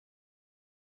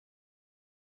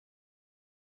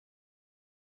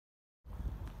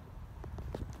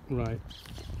Right,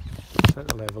 set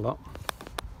the level up,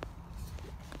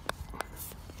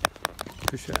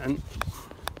 push it in,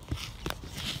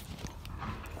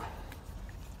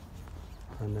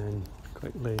 and then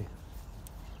quickly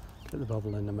get the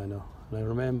bubble in the middle. Now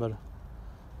remember,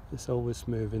 it's always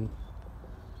moving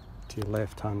to your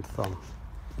left hand thumb.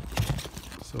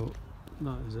 So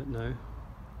that is it now.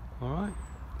 Alright,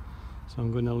 so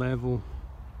I'm going to level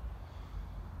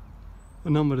a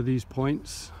number of these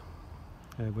points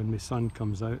when my son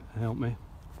comes out to help me,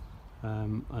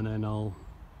 and then I'll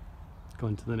go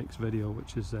into the next video,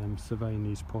 which is surveying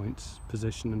these points,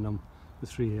 positioning them with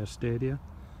Three Hair Stadia,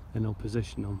 and I'll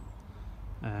position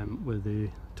them with the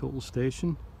total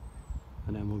station,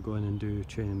 and then we'll go in and do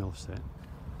chain and offset.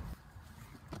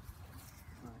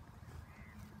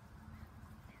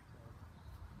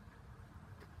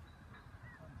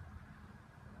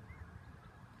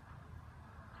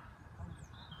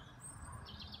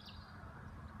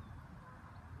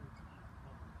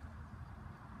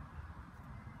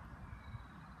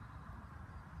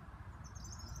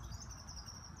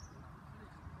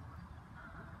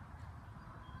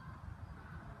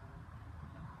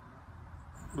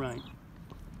 Right,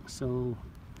 so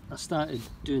I started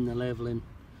doing the levelling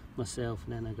myself,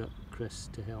 and then I got Chris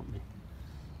to help me.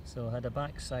 So I had a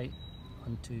back sight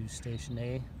onto station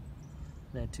A,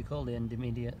 then took all the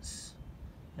intermediates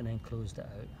and then closed it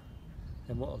out.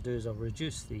 And what I'll do is I'll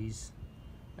reduce these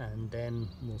and then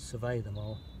we'll survey them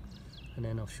all, and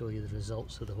then I'll show you the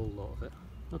results of the whole lot of it.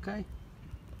 Okay?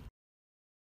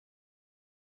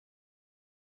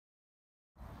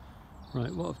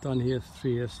 Right, what I've done here for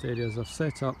Three Hair Stadia is I've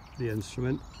set up the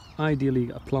instrument, ideally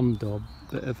a plumb dob,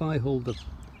 but if I hold the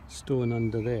stone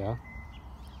under there,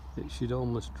 it should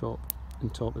almost drop on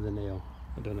top of the nail.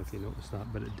 I don't know if you noticed that,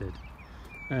 but it did.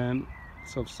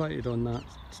 So I've sighted on that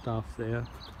staff there.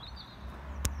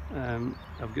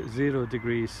 I've got 0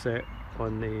 degrees set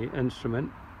on the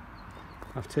instrument.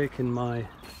 I've taken my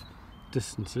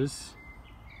distances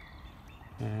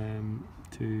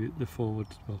to the forward,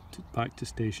 well, back to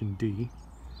station D,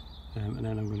 and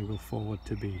then I'm going to go forward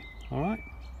to B. Alright?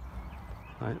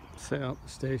 Right, set up the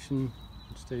station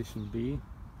B.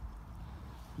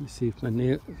 Let me see if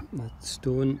my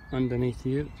stone underneath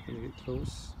here, it's going to get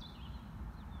close.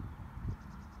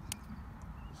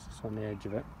 It's just on the edge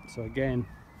of it. So again,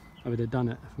 I would have done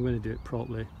it, if I'm going to do it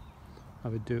properly, I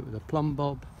would do it with a plumb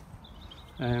bob.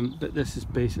 But this is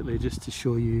basically just to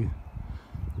show you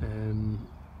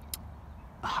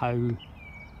how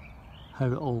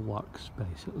it all works,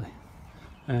 basically.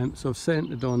 So I've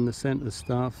centered on the center of the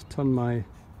staff, turn my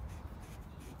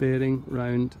bearing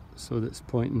round so that it's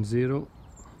pointing 0,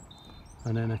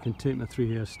 and then I can take my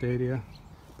Three Hair Stadia,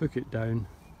 book it down,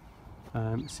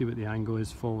 see what the angle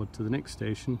is forward to the next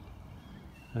station,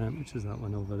 which is that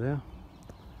one over there,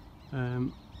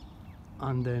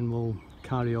 and then we'll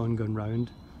carry on going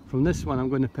round. From this one I'm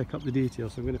going to pick up the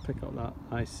details, so I'm going to pick up that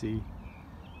IC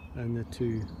and the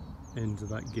 2 ends of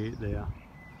that gate there,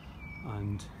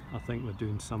 and I think we're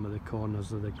doing some of the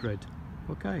corners of the grid.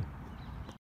 Okay.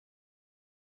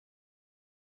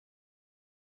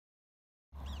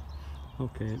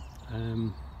 Okay,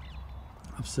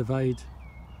 I've surveyed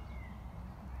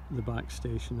the back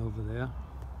station over there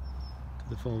to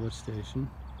the forward station,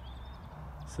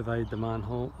 surveyed the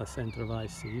manhole, a centre of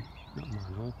IC, not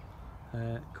manhole,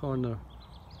 corner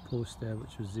post there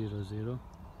which was 0, 0.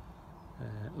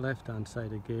 Left hand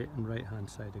side of gate and right hand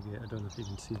side of gate. I don't know if you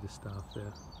can see the staff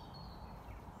there.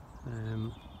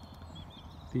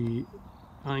 The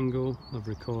angle I've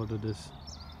recorded is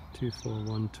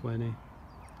 24120.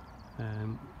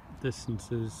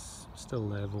 Distance is still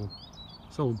level.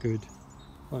 It's all good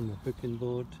on the booking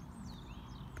board.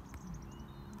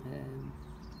 And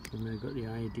then I've got the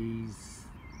IDs,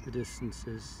 the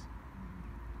distances,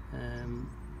 and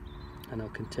I'll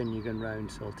continue going round.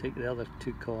 So I'll take the other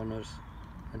 2 corners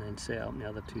and then set up the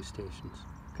other 2 stations.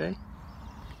 Okay?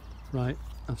 Right,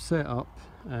 I've set up,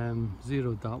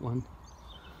 zeroed that one,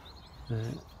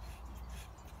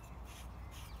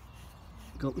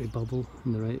 got my bubble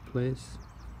in the right place,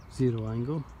 0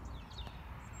 angle,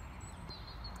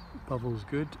 bubble's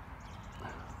good,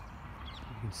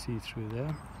 you can see through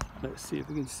there. Let's see if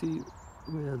we can see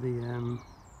where the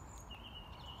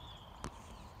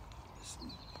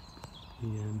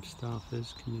staff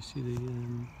is. Can you see the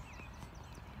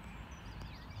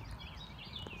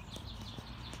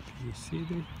can you see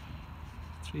the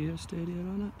Three Hair Stadia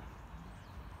on it?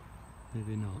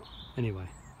 Maybe not. Anyway,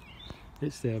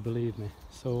 it's there, believe me.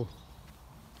 So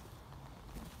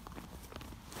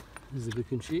this is the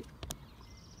booking sheet.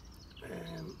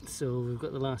 So we've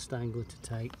got the last angle to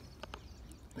take,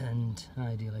 and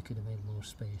ideally I could have made more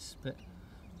space, but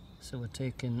so we're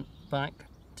taking back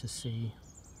to C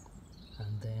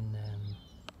and then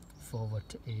forward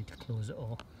to A to close it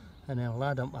all, and then I'll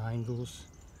add up my angles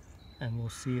and we'll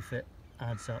see if it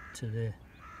adds up to the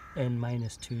n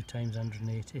minus 2 times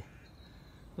 180,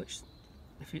 which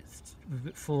if we've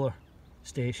got 4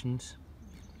 stations,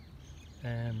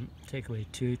 take away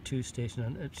two stations,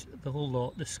 and it's the whole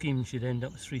lot, the scheme should end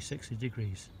up with 360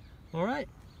 degrees. Alright.